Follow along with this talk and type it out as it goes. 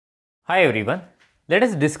Hi everyone, let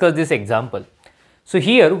us discuss this example. So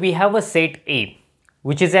here we have a set A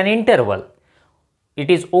which is an interval. It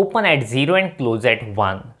is open at 0 and close at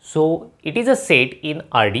 1. So it is a set in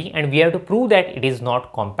RD and we have to prove that it is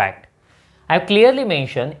not compact. I have clearly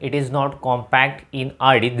mentioned it is not compact in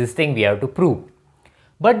RD, this thing we have to prove.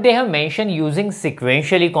 But they have mentioned using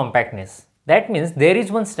sequentially compactness. That means there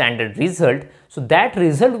is one standard result. So that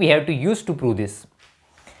result we have to use to prove this.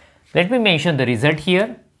 Let me mention the result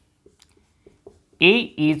here.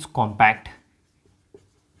 A is compact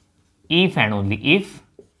if and only if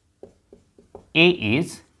A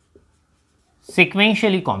is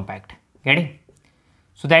sequentially compact. Getting?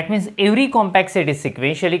 So that means every compact set is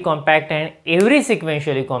sequentially compact and every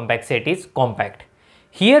sequentially compact set is compact.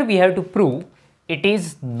 Here we have to prove it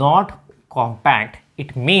is not compact.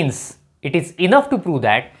 It means it is enough to prove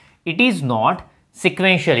that it is not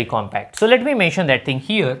sequentially compact. So let me mention that thing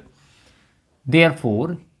here.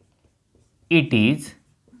 Therefore, it is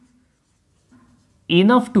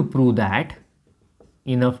enough to prove that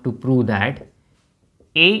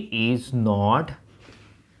A is not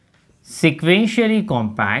sequentially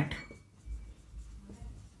compact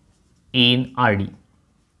in RD.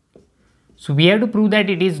 So we have to prove that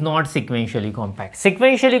it is not sequentially compact.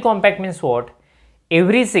 Sequentially compact means what?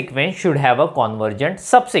 Every sequence should have a convergent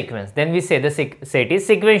subsequence. Then we say the set is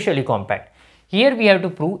sequentially compact. Here we have to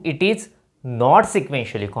prove it is not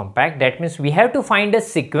sequentially compact. That means we have to find a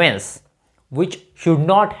sequence which should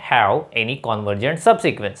not have any convergent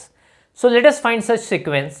subsequence. So let us find such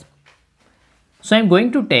sequence. So I am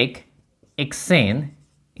going to take xn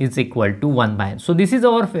is equal to 1 by n. So this is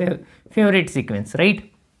our favorite sequence,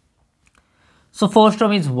 right? So first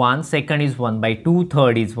term is 1, second is 1 by 2,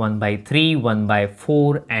 third is 1 by 3, 1 by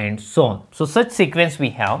 4 and so on. So such sequence we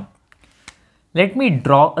have. Let me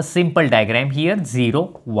draw a simple diagram here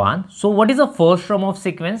 0, 1. So what is the first term of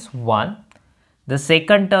sequence? 1. The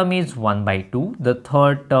second term is 1 by 2. The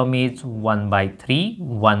third term is 1 by 3,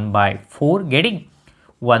 1 by 4, getting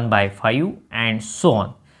 1 by 5 and so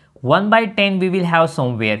on. 1 by 10 we will have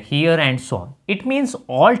somewhere here and so on. It means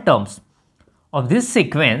all terms of this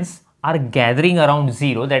sequence are gathering around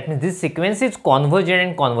 0. That means this sequence is convergent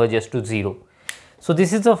and converges to 0. So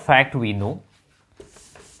this is a fact we know.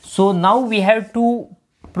 So now we have to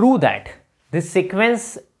prove that this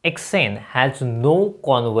sequence xn has no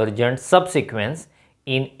convergent subsequence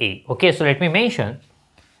in A. Okay, so let me mention.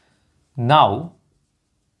 Now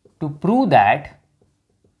to prove that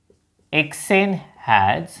xn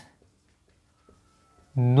has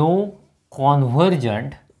no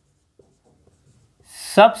convergent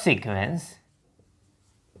subsequence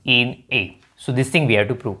in A. So this thing we have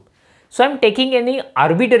to prove. So I am taking any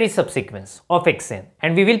arbitrary subsequence of xn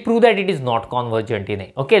and we will prove that it is not convergent in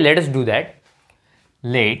A. Okay, let us do that.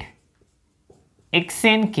 Let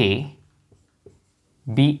xnk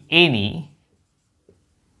be any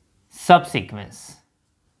subsequence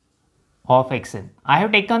of xn. I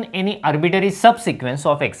have taken any arbitrary subsequence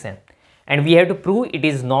of xn and we have to prove it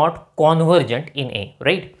is not convergent in A,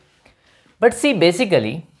 right? But see,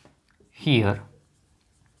 basically here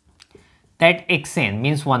that xn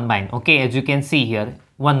means 1 by n. Okay, as you can see here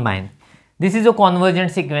 1 by n. This is a convergent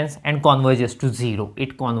sequence and converges to 0.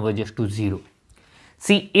 It converges to 0.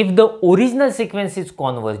 See, if the original sequence is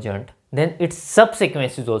convergent, then its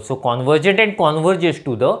subsequence is also convergent and converges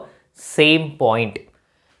to the same point.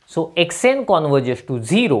 So xn converges to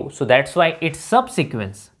 0. So that's why its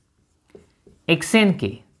subsequence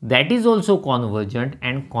xnk, that is also convergent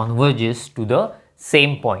and converges to the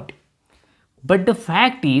same point. But the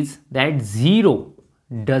fact is that 0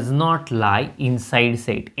 does not lie inside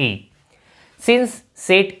set A. Since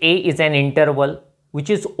set A is an interval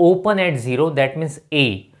which is open at 0, that means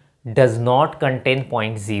A does not contain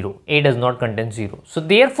point 0. A does not contain 0. So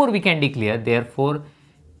therefore we can declare, therefore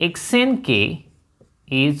xnk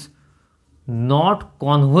is not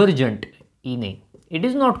convergent in A. It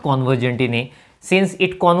is not convergent in A since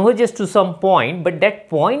it converges to some point, but that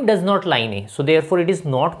point does not lie in A. So therefore it is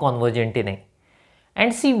not convergent in A.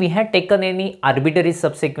 And see, we had taken any arbitrary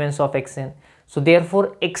subsequence of xn. So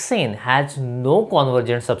therefore xn has no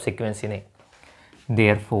convergent subsequence in A.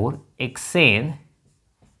 Therefore xn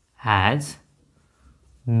has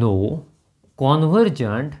no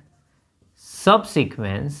convergent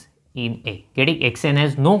subsequence in A. Getting? Xn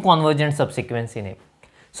has no convergent subsequence in A.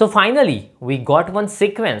 So finally we got one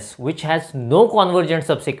sequence which has no convergent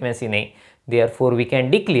subsequence in A. Therefore we can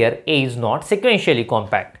declare A is not sequentially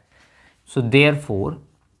compact. So therefore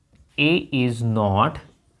A is not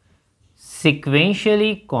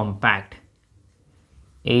sequentially compact.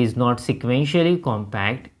 A is not sequentially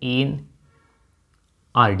compact in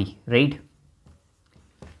RD, right?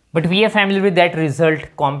 But we are familiar with that result.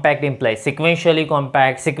 Compact implies sequentially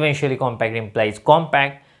compact implies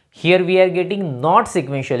compact. Here we are getting not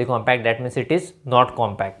sequentially compact, that means it is not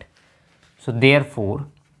compact. So therefore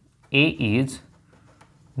A is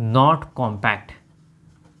not compact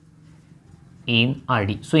in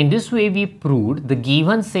RD. So in this way we proved the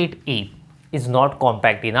given set A is not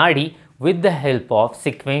compact in RD with the help of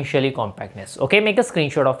sequentially compactness. Okay, make a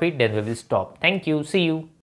screenshot of it, then we will stop. Thank you. See you.